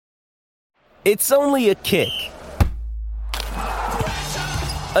It's only a kick,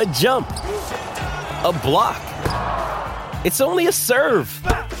 a jump, a block. It's only a serve.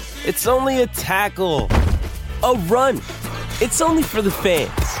 It's only a tackle, a run. It's only for the fans.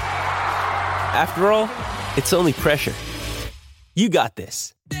 After all, it's only pressure. You got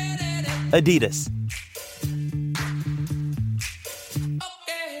this. Adidas.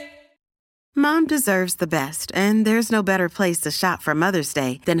 Mom deserves the best, and there's no better place to shop for Mother's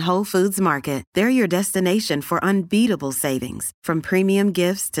Day than Whole Foods Market. They're your destination for unbeatable savings, from premium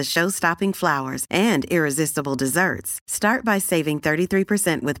gifts to show-stopping flowers and irresistible desserts. Start by saving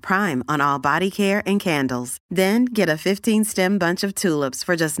 33% with Prime on all body care and candles. Then get a 15-stem bunch of tulips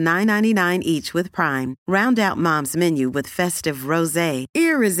for just $9.99 each with Prime. Round out Mom's menu with festive rosé,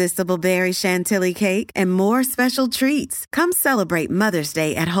 irresistible berry chantilly cake, and more special treats. Come celebrate Mother's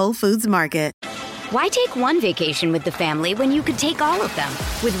Day at Whole Foods Market. Why take one vacation with the family when you could take all of them?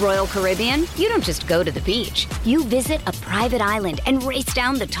 With Royal Caribbean, you don't just go to the beach. You visit a private island and race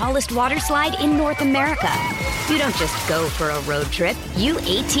down the tallest water slide in North America. You don't just go for a road trip. You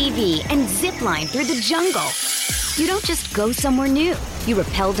ATV and zip line through the jungle. You don't just go somewhere new. You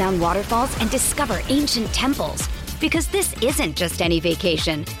rappel down waterfalls and discover ancient temples. Because this isn't just any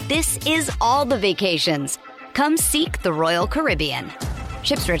vacation. This is all the vacations. Come seek the Royal Caribbean.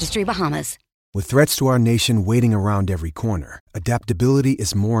 Ships Registry, Bahamas. With threats to our nation waiting around every corner, adaptability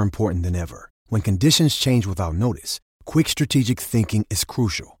is more important than ever. When conditions change without notice, quick strategic thinking is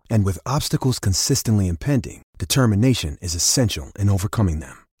crucial. And with obstacles consistently impending, determination is essential in overcoming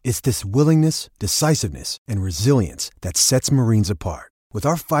them. It's this willingness, decisiveness, and resilience that sets Marines apart. With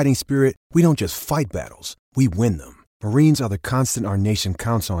our fighting spirit, we don't just fight battles, we win them. Marines are the constant our nation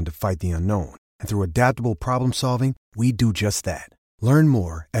counts on to fight the unknown. And through adaptable problem solving, we do just that. Learn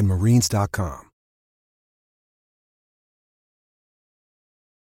more at marines.com.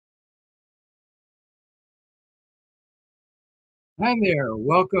 Hi there.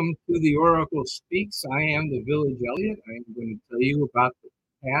 Welcome to the Oracle Speaks. I am the Village Elliot. I am going to tell you about the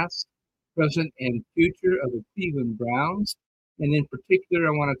past, present, and future of the Cleveland Browns. And in particular,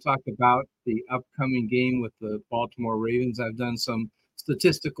 I want to talk about the upcoming game with the Baltimore Ravens. I've done some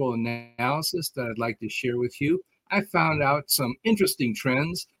statistical analysis that I'd like to share with you. I found out some interesting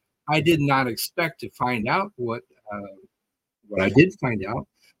trends. I did not expect to find out what I did find out,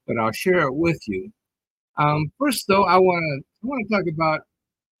 but I'll share it with you. First, though, I want to talk about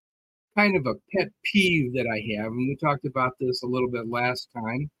kind of a pet peeve that I have, and we talked about this a little bit last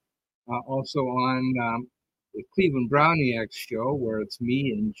time, also on the Cleveland Browniacs show, where it's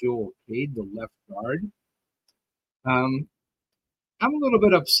me and Joel Cade, the left guard. I'm a little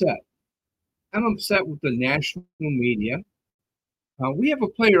bit upset. I'm upset with the national media. We have a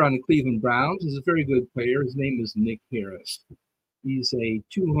player on the Cleveland Browns. He's a very good player. His name is Nick Harris. He's a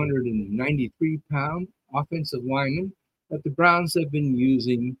 293-pound offensive lineman that the Browns have been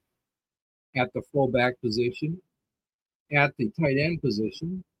using at the fullback position, at the tight end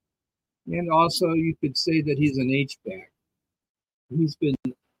position, and also you could say that he's an H-back. He's been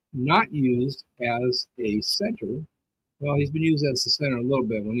not used as a center. Well, he's been used as a center a little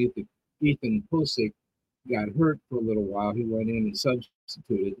bit. When Ethan Posick got hurt for a little while, he went in and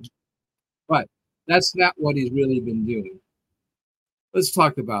substituted. But that's not what he's really been doing. Let's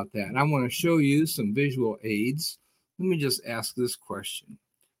talk about that. I want to show you some visual aids. Let me just ask this question.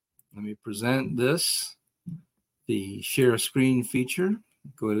 Let me present this, the share screen feature.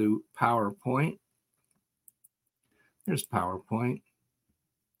 Go to PowerPoint. There's PowerPoint.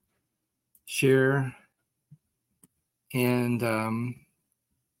 Share. And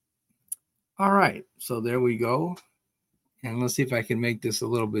all right, so there we go. And let's see if I can make this a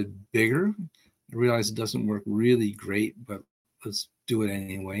little bit bigger. I realize it doesn't work really great, but let's do it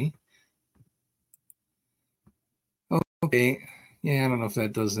anyway. Okay. Yeah, I don't know if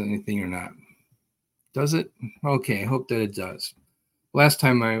that does anything or not. Does it? Okay, I hope that it does. Last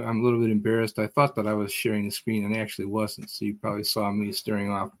time I'm a little bit embarrassed. I thought that I was sharing the screen and I actually wasn't. So you probably saw me staring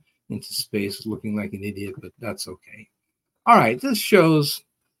off into space looking like an idiot, but that's okay. All right, this shows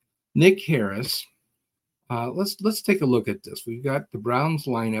Nick Harris. Let's take a look at this. We've got the Browns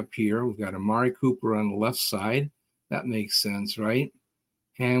lineup here. We've got Amari Cooper on the left side. That makes sense, right?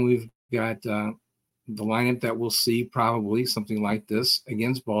 And we've got the lineup that we'll see probably something like this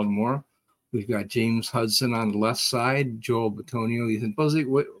against Baltimore. We've got James Hudson on the left side, Joel Bitonio, Ethan Posick,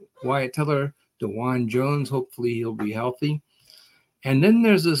 Wyatt Teller, DeJuan Jones. Hopefully he'll be healthy. And then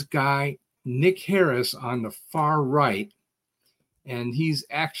there's this guy, Nick Harris, on the far right. And he's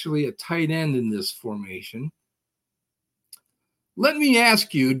actually a tight end in this formation. Let me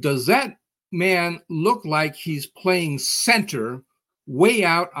ask you, does that man look like he's playing center way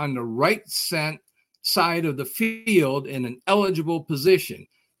out on the right side of the field in an eligible position.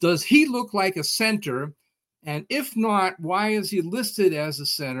 Does he look like a center? And if not, why is he listed as a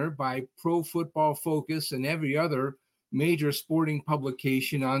center by Pro Football Focus and every other major sporting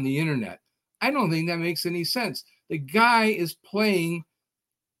publication on the internet? I don't think that makes any sense. The guy is playing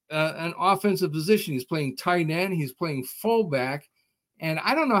an offensive position. He's playing tight end. He's playing fullback. And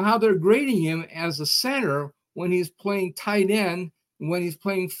I don't know how they're grading him as a center when he's playing tight end and when he's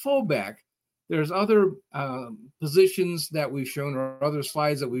playing fullback. There's other positions that we've shown, or other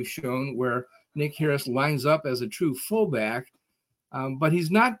slides that we've shown, where Nick Harris lines up as a true fullback, but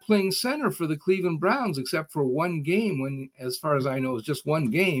he's not playing center for the Cleveland Browns except for one game when, as far as I know, it was just one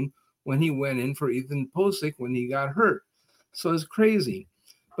game when he went in for Ethan Posick when he got hurt. So it's crazy.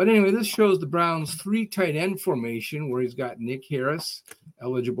 But anyway, this shows the Browns' 3 tight end formation where he's got Nick Harris,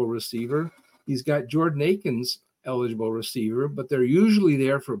 eligible receiver. He's got Jordan Akins, eligible receiver, but they're usually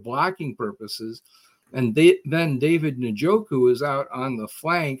there for blocking purposes. And then David Njoku is out on the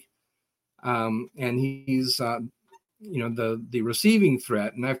flank, and he's the receiving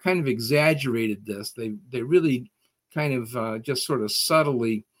threat. And I've kind of exaggerated this. They really kind of just sort of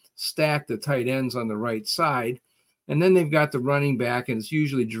subtly stack the tight ends on the right side. And then they've got the running back, and it's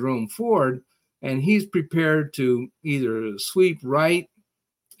usually Jerome Ford, and he's prepared to either sweep right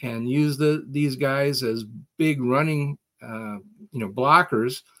and use these guys as big running,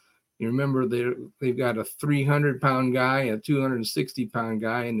 blockers. You remember they've got a 300-pound guy, a 260-pound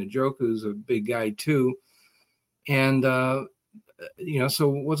guy, and Njoku's a big guy too. And so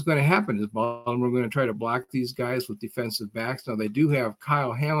what's going to happen is Baltimore going to try to block these guys with defensive backs. Now they do have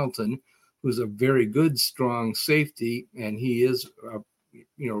Kyle Hamilton, who's a very good, strong safety, and he is,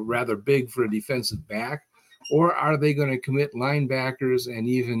 rather big for a defensive back. Or are they going to commit linebackers and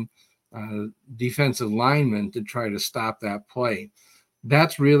even defensive linemen to try to stop that play?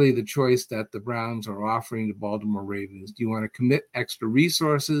 That's really the choice that the Browns are offering to Baltimore Ravens. Do you want to commit extra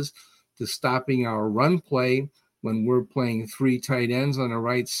resources to stopping our run play when we're playing 3 tight ends on the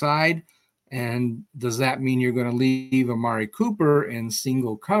right side? And does that mean you're going to leave Amari Cooper in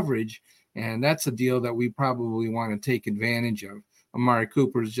single coverage? And that's a deal that we probably want to take advantage of. Amari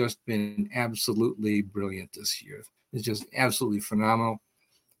Cooper has just been absolutely brilliant this year. It's just absolutely phenomenal.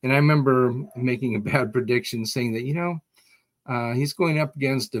 And I remember making a bad prediction saying that, he's going up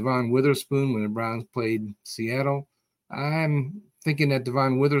against Devon Witherspoon when the Browns played Seattle. I'm thinking that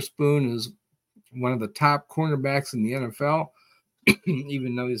Devon Witherspoon is one of the top cornerbacks in the NFL,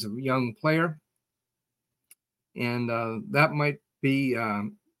 even though he's a young player. And that might be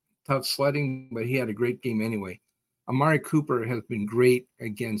tough sledding, but he had a great game anyway. Amari Cooper has been great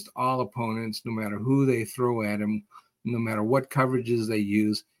against all opponents, no matter who they throw at him, no matter what coverages they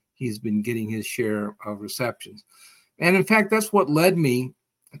use. He's been getting his share of receptions. And in fact, that's what led me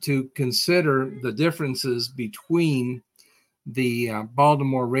to consider the differences between the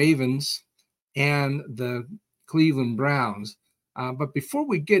Baltimore Ravens and the Cleveland Browns. But before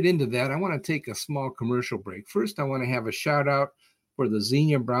we get into that, I want to take a small commercial break. First, I want to have a shout out for the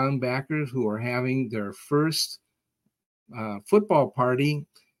Xenia Brown backers who are having their first football party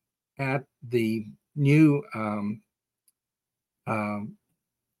at the new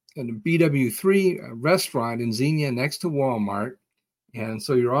BW3 restaurant in Xenia next to Walmart. And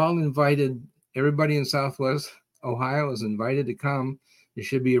so you're all invited. Everybody in Southwest Ohio is invited to come. It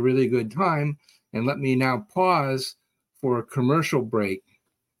should be a really good time. And let me now pause for a commercial break.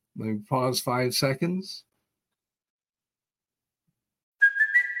 Let me pause 5 seconds.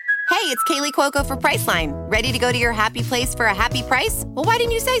 Hey, it's Kaylee Cuoco for Priceline. Ready to go to your happy place for a happy price? Well, why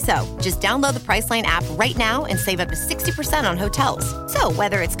didn't you say so? Just download the Priceline app right now and save up to 60% on hotels. So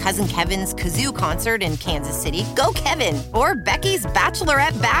whether it's Cousin Kevin's Kazoo Concert in Kansas City, go Kevin, or Becky's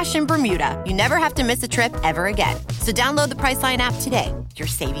Bachelorette Bash in Bermuda, you never have to miss a trip ever again. So download the Priceline app today. Your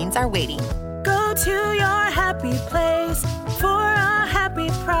savings are waiting. Go to your happy place for a happy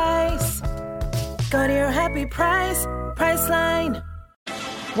price. Go to your happy price, Priceline.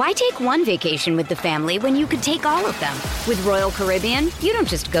 Why take one vacation with the family when you could take all of them? With Royal Caribbean, you don't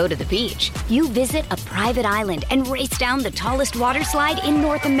just go to the beach. You visit a private island and race down the tallest water slide in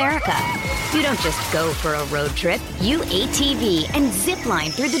North America. You don't just go for a road trip. You ATV and zip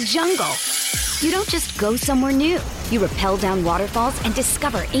line through the jungle. You don't just go somewhere new. You rappel down waterfalls and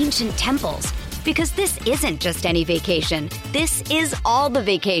discover ancient temples. Because this isn't just any vacation. This is all the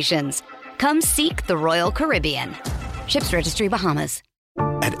vacations. Come seek the Royal Caribbean. Ships Registry, Bahamas.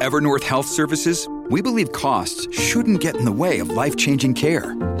 At Evernorth Health Services, we believe costs shouldn't get in the way of life-changing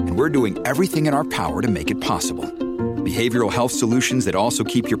care, and we're doing everything in our power to make it possible. Behavioral health solutions that also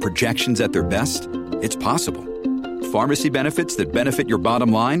keep your projections at their best? It's possible. pharmacy benefits that benefit your bottom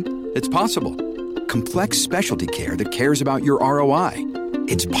line? It's possible. Complex specialty care that cares about your ROI?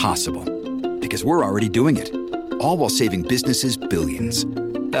 It's possible. Because we're already doing it. All while saving businesses billions.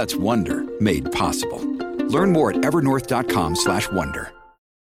 That's Wonder made possible. Learn more at evernorth.com/wonder.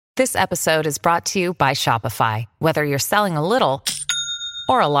 This episode is brought to you by Shopify. Whether you're selling a little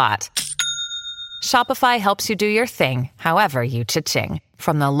or a lot, Shopify helps you do your thing, however you cha-ching.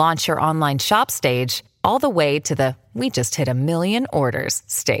 From the launch your online shop stage, all the way to the we just hit 1 million orders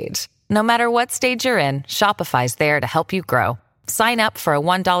stage. No matter what stage you're in, Shopify's there to help you grow. Sign up for a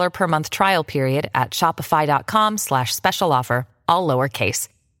 $1 per month trial period at shopify.com/special offer, all lowercase.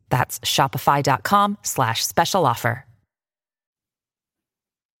 That's shopify.com/special offer.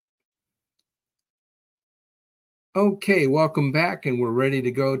 Okay, welcome back, and we're ready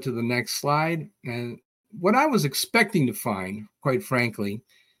to go to the next slide. And what I was expecting to find, quite frankly,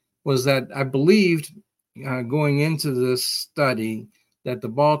 was that I believed going into this study that the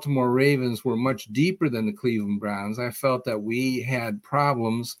Baltimore Ravens were much deeper than the Cleveland Browns. I felt that we had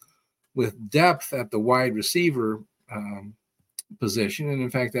problems with depth at the wide receiver position, and in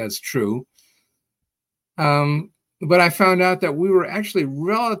fact, that's true. But I found out that we were actually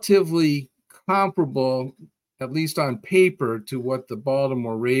relatively comparable, at least on paper, to what the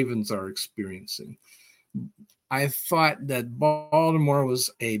Baltimore Ravens are experiencing. I thought that Baltimore was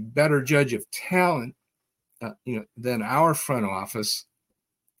a better judge of talent, than our front office.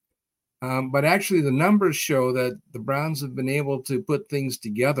 But actually, the numbers show that the Browns have been able to put things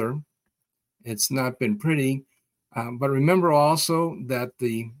together. It's not been pretty. But remember also that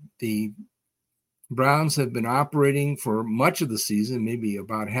the Browns have been operating for much of the season, maybe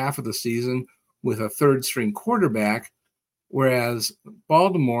about half of the season, with a third-string quarterback, whereas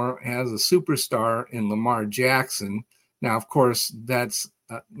Baltimore has a superstar in Lamar Jackson. Now, of course, that's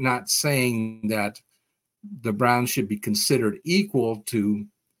not saying that the Browns should be considered equal to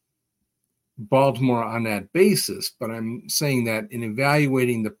Baltimore on that basis, but I'm saying that in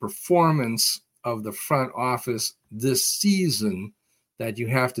evaluating the performance of the front office this season, that you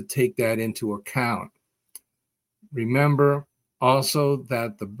have to take that into account. Remember also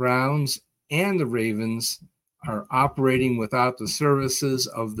that the Browns and the Ravens are operating without the services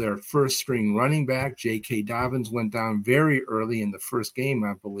of their first-string running back. J.K. Dobbins went down very early in the first game,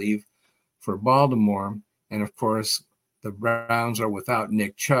 I believe, for Baltimore. And, of course, the Browns are without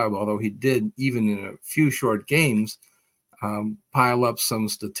Nick Chubb, although he did, even in a few short games, pile up some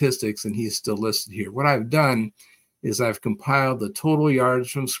statistics, and he's still listed here. What I've done is I've compiled the total yards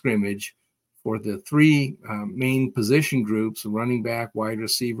from scrimmage for the three main position groups: running back, wide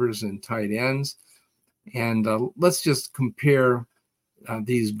receivers, and tight ends. And let's just compare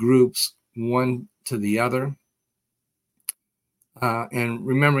these groups one to the other. And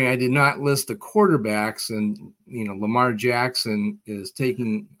remembering, I did not list the quarterbacks, and Lamar Jackson is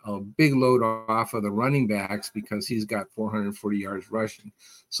taking a big load off of the running backs because he's got 440 yards rushing.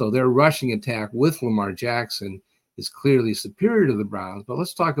 So their rushing attack with Lamar Jackson is clearly superior to the Browns. But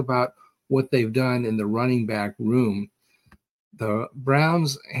let's talk about what they've done in the running back room. The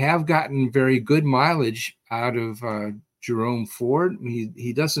Browns have gotten very good mileage out of Jerome Ford.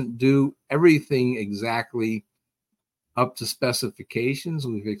 He doesn't do everything exactly up to specifications.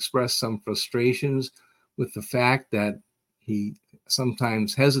 We've expressed some frustrations with the fact that he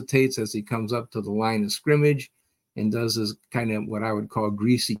sometimes hesitates as he comes up to the line of scrimmage and does this kind of what I would call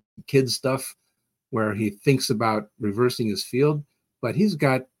greasy kid stuff, where he thinks about reversing his field. But he's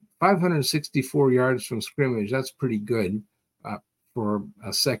got 564 yards from scrimmage. That's pretty good for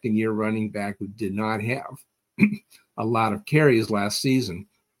a second-year running back who did not have a lot of carries last season.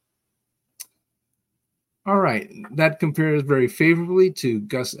 All right, that compares very favorably to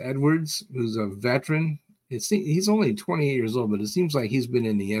Gus Edwards, who's a veteran. He's only 28 years old, but it seems like he's been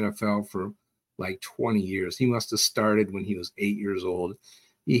in the NFL for like 20 years. He must have started when he was 8 years old.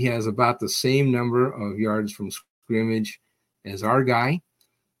 He has about the same number of yards from scrimmage as our guy.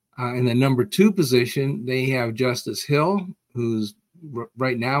 In the number 2 position, they have Justice Hill, who's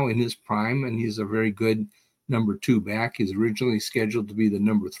right now in his prime, and he's a very good number 2 back. He's originally scheduled to be the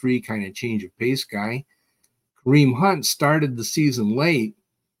number 3 kind of change of pace guy. Kareem Hunt started the season late,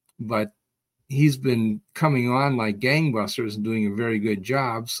 but he's been coming on like gangbusters and doing a very good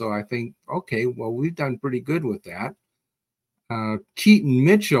job. So I think, okay, well, we've done pretty good with that. Keaton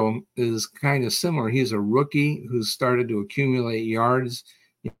Mitchell is kind of similar. He's a rookie who's started to accumulate yards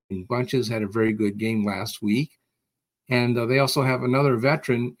in bunches, had a very good game last week. And they also have another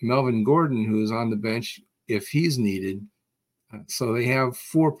veteran, Melvin Gordon, who is on the bench if he's needed. So they have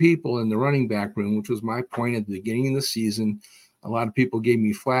 4 people in the running back room, which was my point at the beginning of the season. A lot of people gave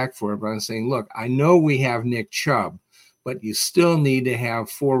me flack for it, but I'm saying, look, I know we have Nick Chubb, but you still need to have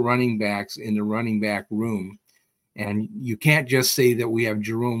 4 running backs in the running back room. And you can't just say that we have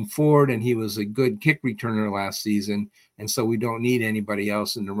Jerome Ford and he was a good kick returner last season, and so we don't need anybody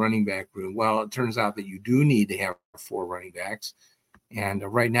else in the running back room. Well, it turns out that you do need to have 4 running backs. And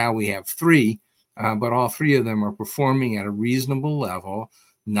right now we have 3, but all 3 of them are performing at a reasonable level,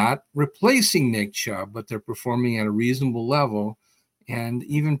 not replacing Nick Chubb, but they're performing at a reasonable level. And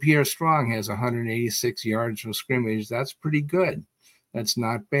even Pierre Strong has 186 yards from scrimmage. That's pretty good. That's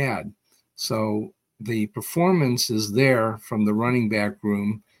not bad. So the performance is there from the running back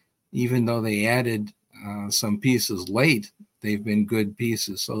room, even though they added some pieces late. They've been good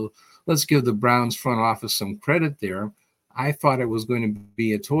pieces. So let's give the Browns front office some credit there. I thought it was going to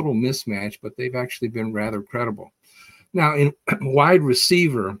be a total mismatch, but they've actually been rather credible. Now, in wide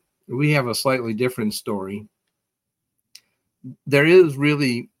receiver, we have a slightly different story. There is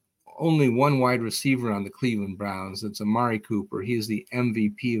really only one wide receiver on the Cleveland Browns. It's Amari Cooper. He's the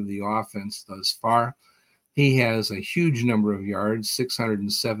MVP of the offense thus far. He has a huge number of yards,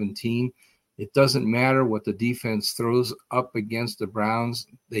 617. It doesn't matter what the defense throws up against the Browns.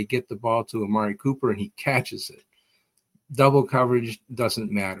 They get the ball to Amari Cooper, and he catches it. Double coverage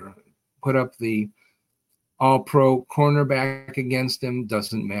doesn't matter. Put up the all-pro cornerback against him,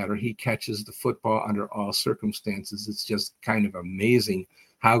 doesn't matter. He catches the football under all circumstances. It's just kind of amazing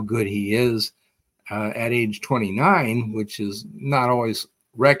how good he is at age 29, which is not always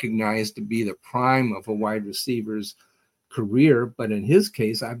recognized to be the prime of a wide receiver's career. But in his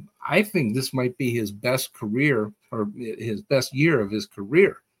case, I think this might be his best career, or his best year of his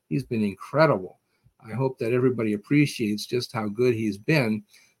career. He's been incredible. I hope that everybody appreciates just how good he's been,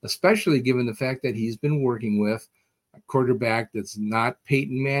 especially given the fact that he's been working with a quarterback that's not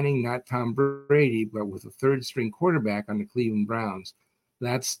Peyton Manning, not Tom Brady, but with a third-string quarterback on the Cleveland Browns.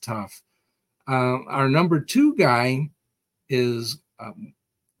 That's tough. Our number 2 guy is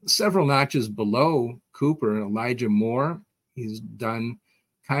several notches below Cooper, Elijah Moore. He's done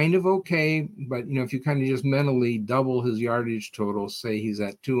kind of okay, but if you kind of just mentally double his yardage total, say he's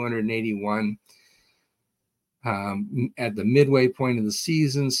at 281 at the midway point of the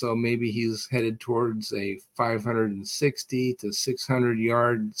season, so maybe he's headed towards a 560 to 600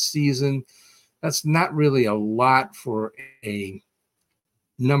 yard season. That's not really a lot for a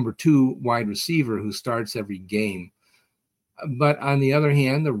number 2 wide receiver who starts every game. But on the other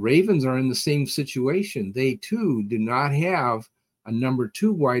hand, the Ravens are in the same situation. They too do not have a number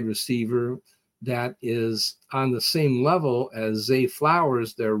 2 wide receiver that is on the same level as Zay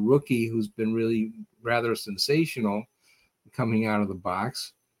Flowers, their rookie, who's been really rather sensational coming out of the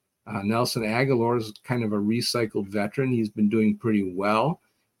box. Nelson Aguilar is kind of a recycled veteran. He's been doing pretty well,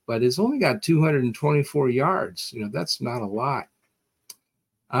 but it's only got 224 yards. That's not a lot.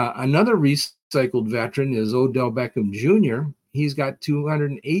 Another recycled veteran is Odell Beckham Jr. He's got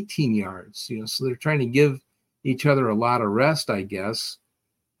 218 yards. So they're trying to give each other a lot of rest, I guess.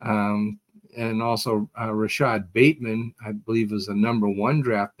 And also Rashad Bateman, I believe, was a number 1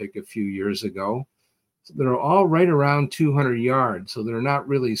 draft pick a few years ago. So they're all right around 200 yards. So they're not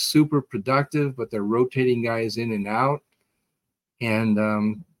really super productive, but they're rotating guys in and out.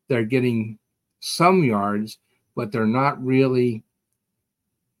 And they're getting some yards, but they're not really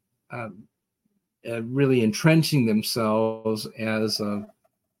entrenching themselves as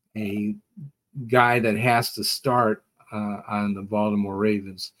a guy that has to start on the Baltimore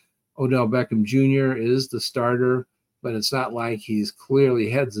Ravens. Odell Beckham Jr. is the starter, but it's not like he's clearly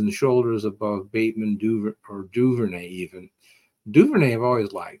heads and shoulders above Bateman or Duvernay even. Duvernay I've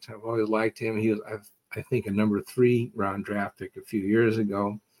always liked. I've always liked him. He was, I think, a number 3 round draft pick a few years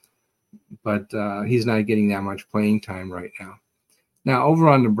ago, but he's not getting that much playing time right now. Now, over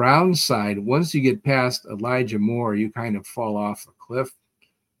on the Browns side, once you get past Elijah Moore, you kind of fall off a cliff.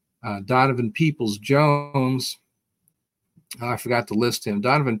 Donovan Peoples-Jones, I forgot to list him.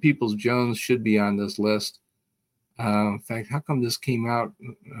 Donovan Peoples-Jones should be on this list. In fact, how come this came out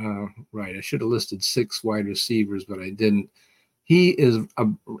right? I should have listed 6 wide receivers, but I didn't. He is,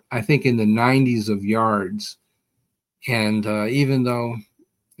 I think, in the 90s of yards. And even though,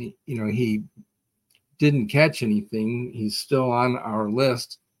 he didn't catch anything, he's still on our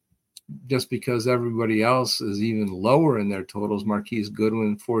list just because everybody else is even lower in their totals. Marquise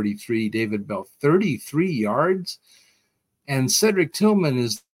Goodwin, 43. David Bell, 33 yards. And Cedric Tillman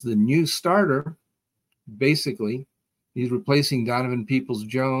is the new starter, basically. He's replacing Donovan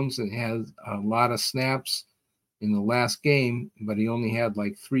Peoples-Jones and has a lot of snaps in the last game, but he only had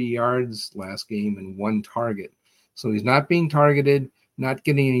like 3 yards last game and 1 target. So he's not being targeted, not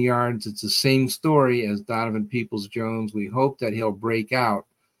getting any yards. It's the same story as Donovan Peoples-Jones. We hope that he'll break out,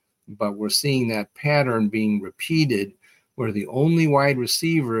 but we're seeing that pattern being repeated where the only wide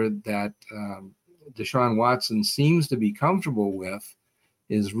receiver that Deshaun Watson seems to be comfortable with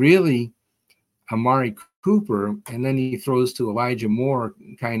is really Amari Cooper, and then he throws to Elijah Moore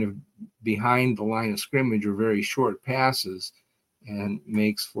kind of behind the line of scrimmage or very short passes and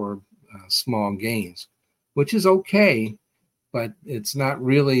makes for small gains, which is okay, but it's not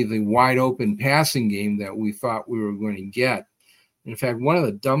really the wide open passing game that we thought we were going to get. In fact, one of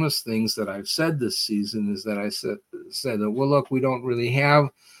the dumbest things that I've said this season is that I said that, well, look, we don't really have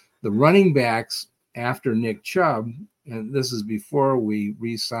the running backs after Nick Chubb, and this is before we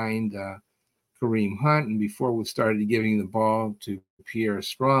re-signed Kareem Hunt and before we started giving the ball to Pierre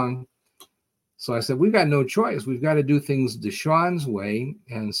Strong. So I said, we've got no choice. We've got to do things Deshaun's way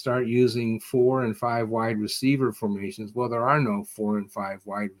and start using 4 and 5 wide receiver formations. Well, there are no 4 and 5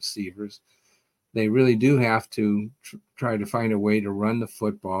 wide receivers. They really do have to try to find a way to run the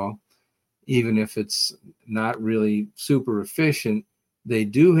football, even if it's not really super efficient. They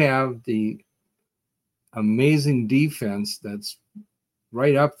do have the amazing defense that's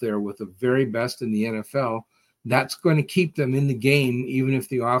right up there with the very best in the NFL. That's going to keep them in the game, even if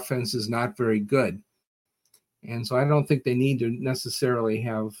the offense is not very good. And so I don't think they need to necessarily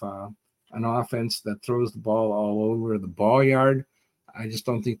have an offense that throws the ball all over the ball yard. I just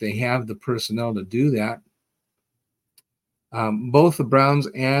don't think they have the personnel to do that. Both the Browns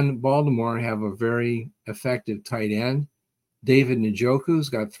and Baltimore have a very effective tight end. David Njoku's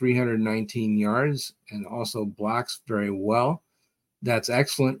got 319 yards and also blocks very well. That's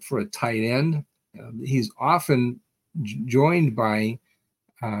excellent for a tight end. He's often joined by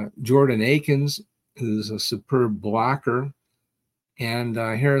Jordan Akins, who's a superb blocker, and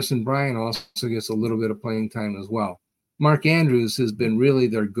Harrison Bryant also gets a little bit of playing time as well. Mark Andrews has been really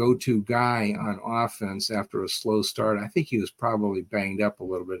their go-to guy on offense after a slow start. I think he was probably banged up a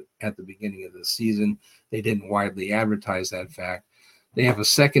little bit at the beginning of the season. They didn't widely advertise that fact. They have a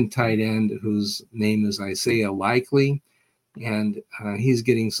second tight end whose name is Isaiah Likely, and he's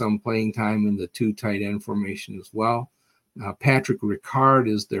getting some playing time in the 2 tight end formation as well. Patrick Ricard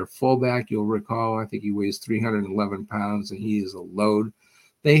is their fullback. You'll recall, I think he weighs 311 pounds, and he is a load.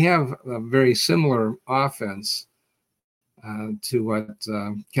 They have a very similar offense to what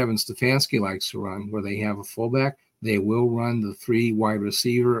Kevin Stefanski likes to run, where they have a fullback. They will run the 3 wide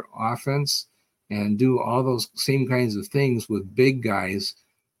receiver offense and do all those same kinds of things with big guys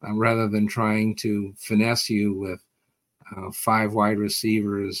rather than trying to finesse you with 5 wide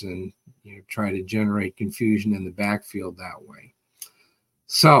receivers and try to generate confusion in the backfield that way.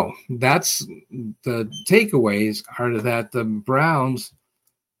 So that's the takeaways are that the Browns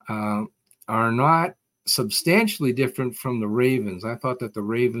are not substantially different from the Ravens. I thought that the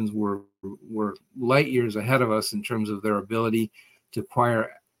Ravens were light years ahead of us in terms of their ability to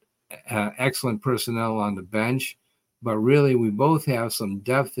acquire excellent personnel on the bench, but really we both have some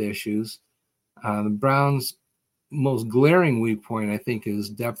depth issues. The Browns' most glaring weak point, I think, is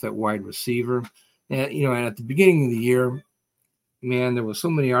depth at wide receiver. And at the beginning of the year, man, there were so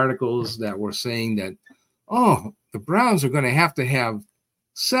many articles that were saying that, the Browns are going to have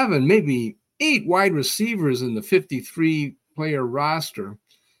 7, maybe 8 wide receivers in the 53-player roster.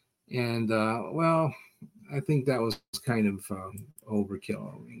 And, well, I think that was kind of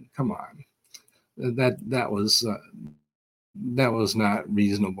overkill. I mean, come on. That was not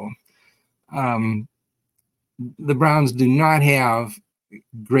reasonable. The Browns do not have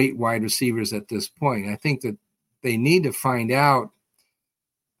great wide receivers at this point. I think that they need to find out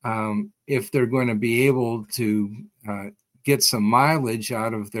if they're going to be able to get some mileage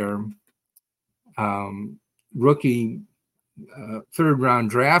out of their rookie 3rd-round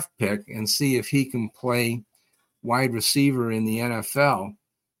draft pick and see if he can play wide receiver in the NFL.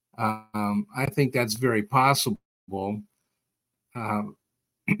 I think that's very possible.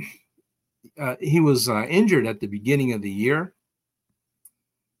 He was injured at the beginning of the year,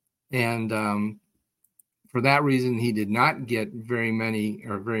 and for that reason, he did not get very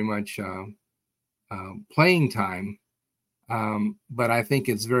much playing time. But I think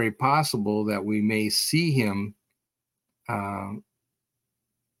it's very possible that we may see him,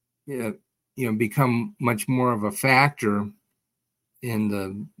 become much more of a factor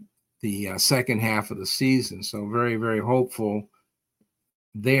in the second half of the season. So very, very hopeful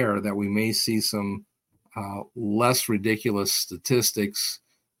there that we may see some less ridiculous statistics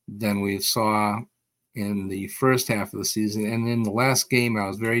than we saw in the first half of the season. And in the last game, I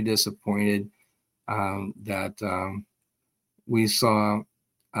was very disappointed that we saw,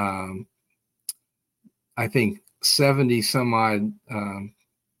 I think, 70 some odd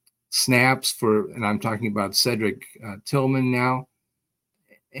snaps and I'm talking about Cedric Tillman now,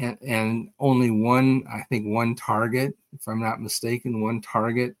 and only one target, if I'm not mistaken, one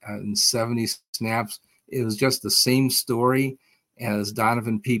target in 70 snaps. It was just the same story as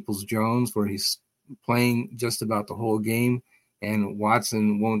Donovan Peoples-Jones, where he's playing just about the whole game, and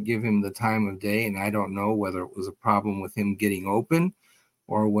Watson won't give him the time of day. And I don't know whether it was a problem with him getting open,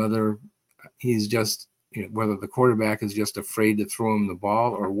 or whether he's just, whether the quarterback is just afraid to throw him the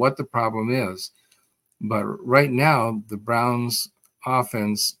ball, or what the problem is. But right now, the Browns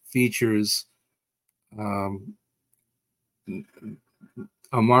offense features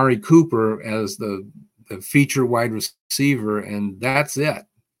Amari Cooper as the feature wide receiver, and that's it.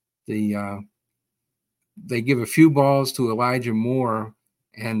 They give a few balls to Elijah Moore,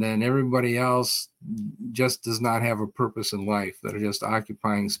 and then everybody else just does not have a purpose in life. That are just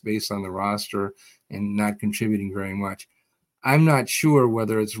occupying space on the roster and not contributing very much. I'm not sure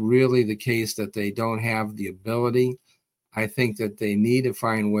whether it's really the case that they don't have the ability. I think that they need to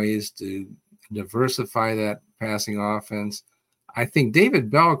find ways to diversify that passing offense. I think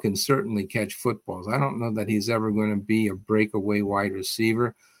David Bell can certainly catch footballs. I don't know that he's ever going to be a breakaway wide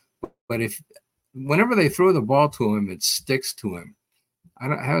receiver, but whenever they throw the ball to him, it sticks to him. I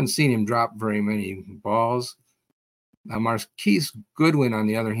haven't seen him drop very many balls. Marquise Goodwin, on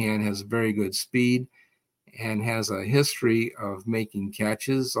the other hand, has very good speed and has a history of making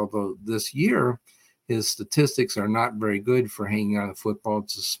catches, although this year his statistics are not very good for hanging on the football.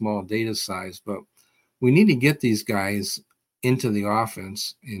 It's a small data size, but we need to get these guys into the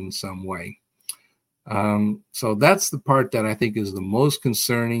offense in some way. So that's the part that I think is the most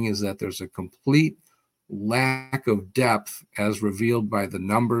concerning, is that there's a complete lack of depth as revealed by the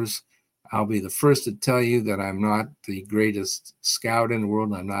numbers. I'll be the first to tell you that I'm not the greatest scout in the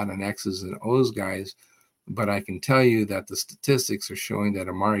world. I'm not an X's and O's guys, but I can tell you that the statistics are showing that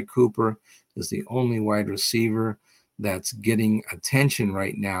Amari Cooper is the only wide receiver that's getting attention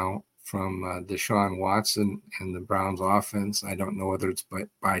right now from Deshaun Watson and the Browns offense. I don't know whether it's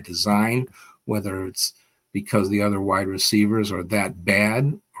by design, whether it's because the other wide receivers are that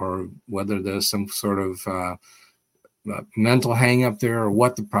bad, or whether there's some sort of mental hang up there, or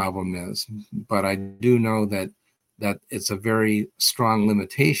what the problem is. But I do know that it's a very strong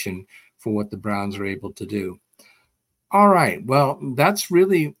limitation for what the Browns are able to do. All right. Well, that's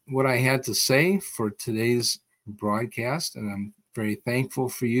really what I had to say for today's broadcast, and I'm very thankful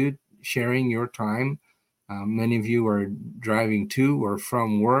for you sharing your time. Many of you are driving to or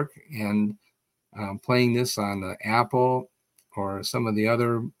from work and playing this on the Apple or some of the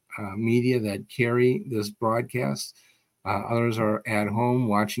other media that carry this broadcast. Others are at home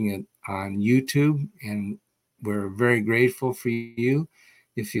watching it on YouTube, and we're very grateful for you.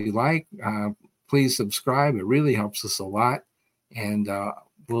 If you like, please subscribe. It really helps us a lot. And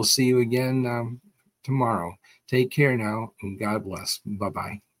we'll see you again tomorrow. Take care now, and God bless.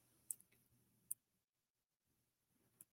 Bye-bye.